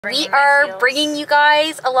We are bringing you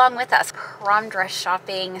guys along with us prom dress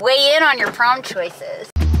shopping. Weigh in on your prom choices.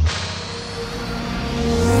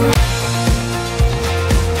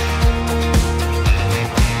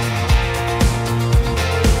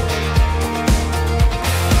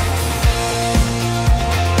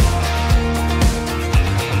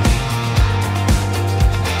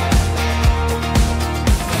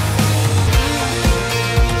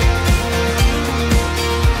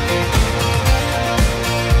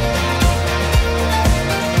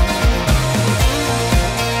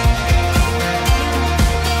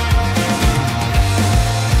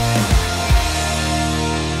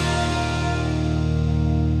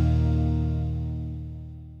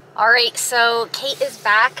 Alright, so Kate is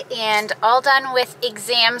back and all done with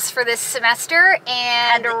exams for this semester,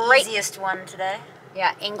 and the easiest one today.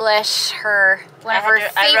 Yeah, English, one of her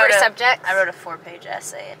favorite subjects. I wrote a 4-page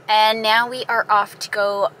essay. And now we are off to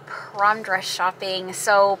go prom dress shopping.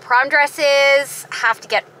 So prom dresses have to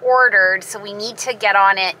get ordered, so we need to get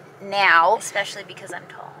on it now. Especially because I'm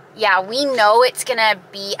tall. Yeah, we know it's gonna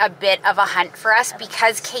be a bit of a hunt for us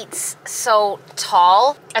because Kate's so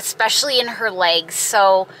tall, especially in her legs.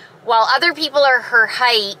 So while other people are her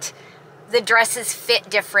height, the dresses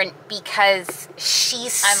fit different because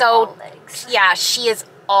she's all legs. Yeah, she is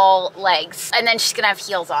all legs. And then she's gonna have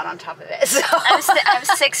heels on top of it. So I'm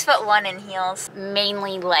 6'1" in heels.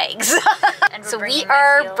 Mainly legs. And so we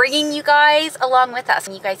are bringing you guys along with us.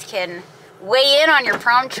 And you guys can weigh in on your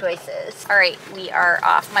prom choices. All right, we are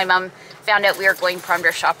off. My mom found out we were going prom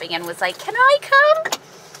dress shopping and was like, can I come?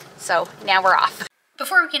 So now we're off.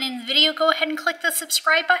 Before we get into the video, go ahead and click the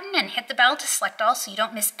subscribe button and hit the bell to select all so you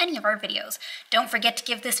don't miss any of our videos. Don't forget to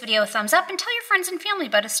give this video a thumbs up and tell your friends and family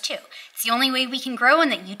about us too. It's the only way we can grow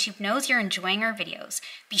and that YouTube knows you're enjoying our videos.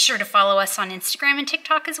 Be sure to follow us on Instagram and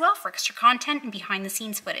TikTok as well for extra content and behind the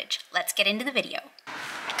scenes footage. Let's get into the video.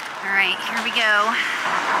 All right, here we go.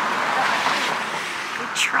 Go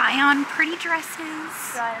try on pretty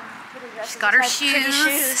dresses. She's got her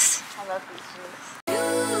shoes. I love these shoes.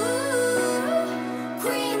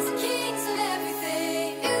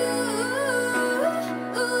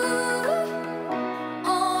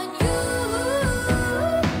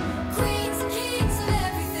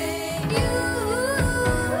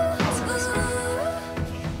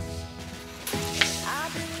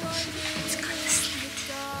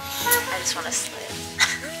 I just want a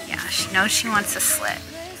slit. Yeah, she knows she wants a slit.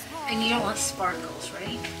 And you don't want sparkles,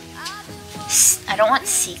 right? I don't want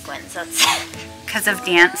sequins. That's because of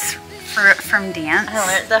dance, from dance. I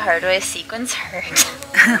learned the hard way. Sequins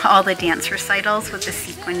hurt. All the dance recitals with the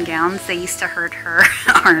sequin gowns, they used to hurt her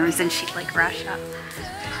arms and she'd like rush up.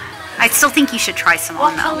 I still think you should try some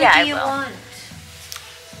on though. What color do you want?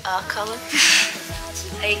 Color? This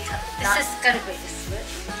is gonna be the slit.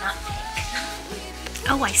 Not pink.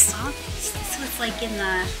 Oh, I saw this. This was like in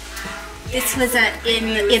the. This was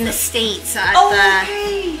in the States.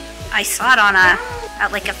 Okay. I saw it on at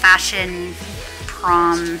like a fashion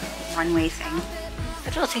prom runway thing. I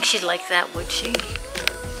don't think she'd like that, would she? Do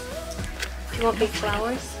you want big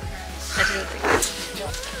flowers? I do think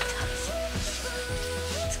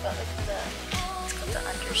it's got like the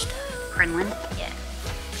understuff. Crinoline? Yeah.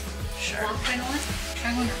 Sure. Want crinoline?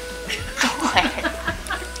 Try one.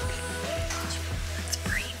 That's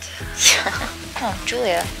bright. Oh,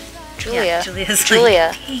 Julia. Yeah, Julia's Julia.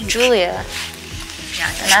 Like pink. Julia. Yeah,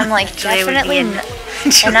 and I'm like definitely, and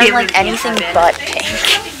I'm like anything but pink.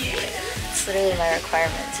 It's literally my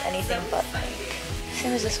requirements. Anything but pink.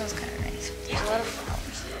 Same as this one's kind of nice. There's a lot of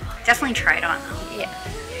flowers. Definitely try it on though. Yeah.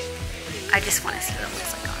 I just want to see what it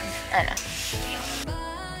looks like on. I know.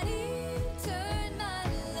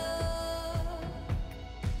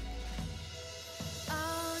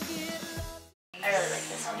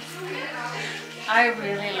 I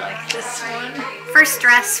really like this one. First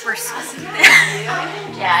dress, we're so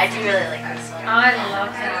Yeah, I do really like this one. I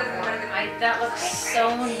love that one. That looks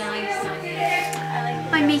so nice on you.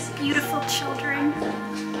 I make beautiful children.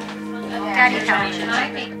 Daddy,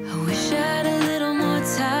 I wish I had a little more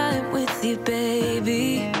time with you,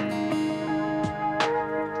 baby.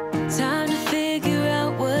 Time to figure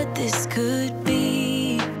out what this could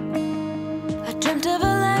be. I dreamt of a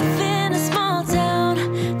life in a small town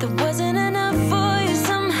that wasn't enough for you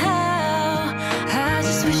somehow. I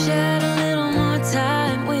just wish I had a little more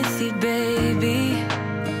time with you, baby.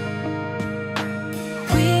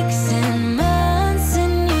 Weeks and months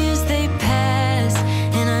and years they pass,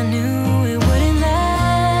 and I knew it wouldn't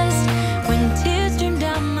last when tears streamed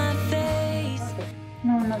down my face.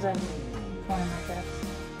 No one knows I'm wearing my dress.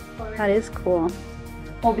 That is cool.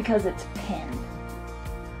 Well, because it's pinned.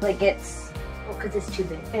 Like it's because it's too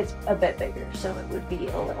big. It's a bit bigger, so it would be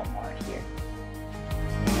a little more here.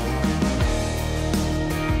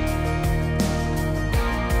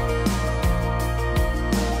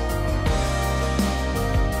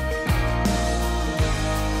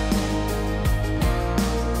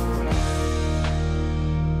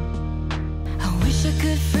 I wish I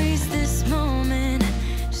could freeze this moment,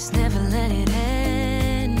 just never let it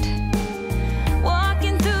end.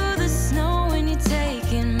 Walking through the snow when you're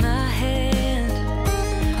taking my hand.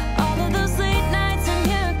 All of those late nights on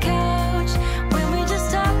your couch when we just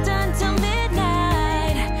talked until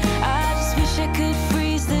midnight. I just wish I could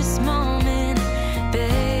freeze this moment,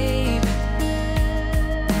 babe.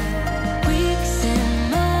 Weeks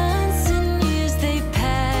and months and years they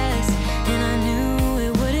passed, and I knew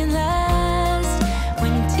it wouldn't last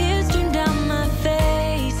when tears streamed down my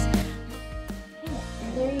face.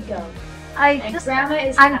 There you go.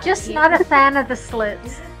 I'm just not a fan of the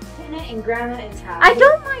slits. And Grandma is happy. I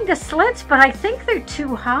don't mind the slits, but I think they're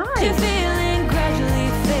too high. Your feeling gradually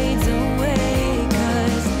fades away,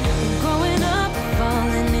 'cause growing up,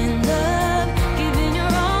 falling in love, giving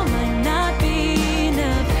your all might not be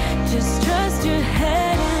enough. Just trust your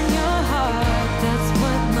head and your heart, that's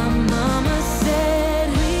what my mama said.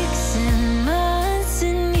 Weeks and months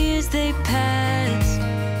and years they passed,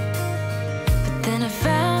 but then I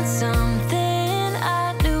found something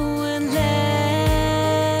I knew would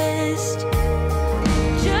last.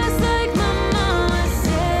 Just like my mama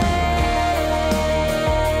said.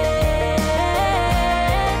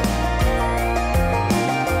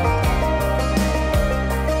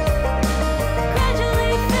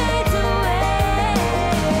 Gradually fades away.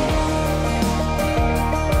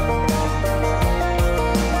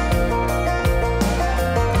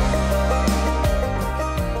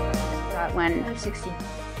 Got one. 16.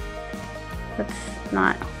 That's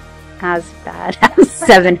not as bad as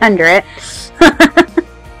 700.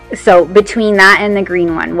 So between that and the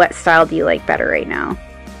green one, what style do you like better right now?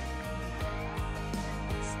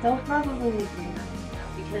 Still probably the green one now,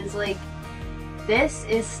 because like this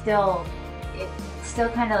is still, it's still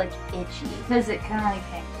kind of like itchy because it kind of like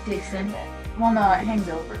hangs to extend it. Well, no, it hangs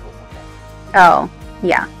over a little bit. Oh,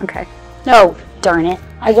 yeah, okay. Oh, darn it.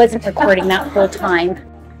 I wasn't recording that full time.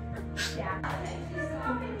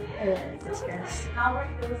 This dress.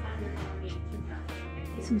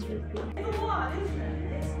 This one's really cool. I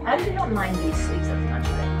actually don't mind these sleeves as much,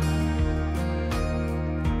 but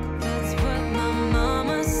That's what my mama